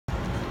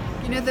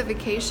You know, the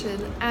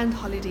vacation and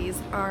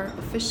holidays are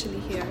officially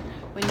here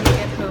when you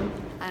get home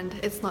and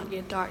it's not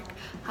yet dark.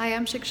 Hi,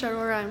 I'm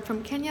Shiksha. I'm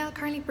from Kenya,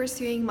 currently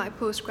pursuing my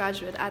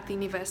postgraduate at the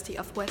University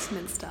of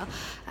Westminster.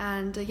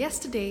 And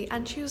yesterday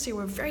and Tuesday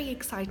were very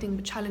exciting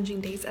but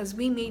challenging days as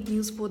we made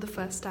news for the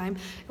first time.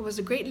 It was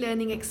a great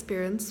learning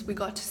experience. We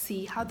got to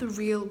see how the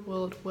real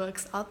world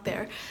works out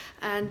there.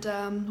 And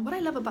what I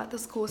love about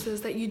this course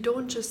is that you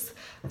don't just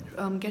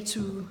get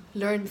to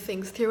learn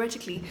things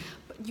theoretically,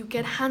 you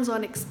get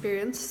hands-on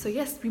experience. So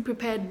yes, we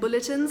prepared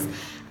bulletins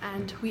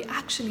and we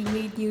actually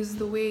made news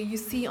the way you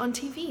see on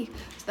TV.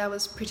 So that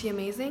was pretty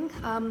amazing.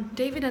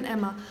 David and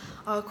Emma,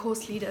 our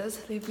course leaders,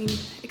 they've been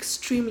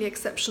extremely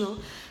exceptional.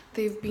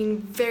 They've been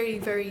very,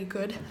 very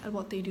good at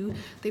what they do.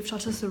 They've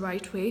taught us the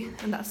right way,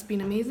 and that's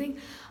been amazing.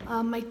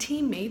 My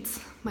teammates,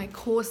 my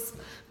course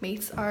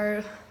mates,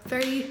 are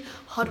very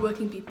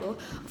hardworking people,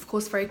 of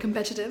course very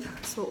competitive,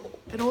 so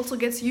it also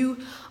gets you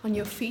on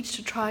your feet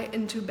to try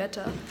and do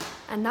better.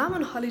 And now I'm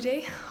on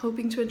holiday,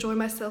 hoping to enjoy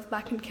myself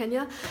back in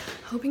Kenya,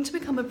 hoping to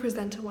become a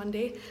presenter one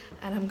day,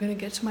 and I'm gonna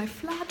get to my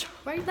flat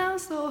right now,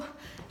 so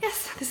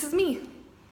yes, this is me.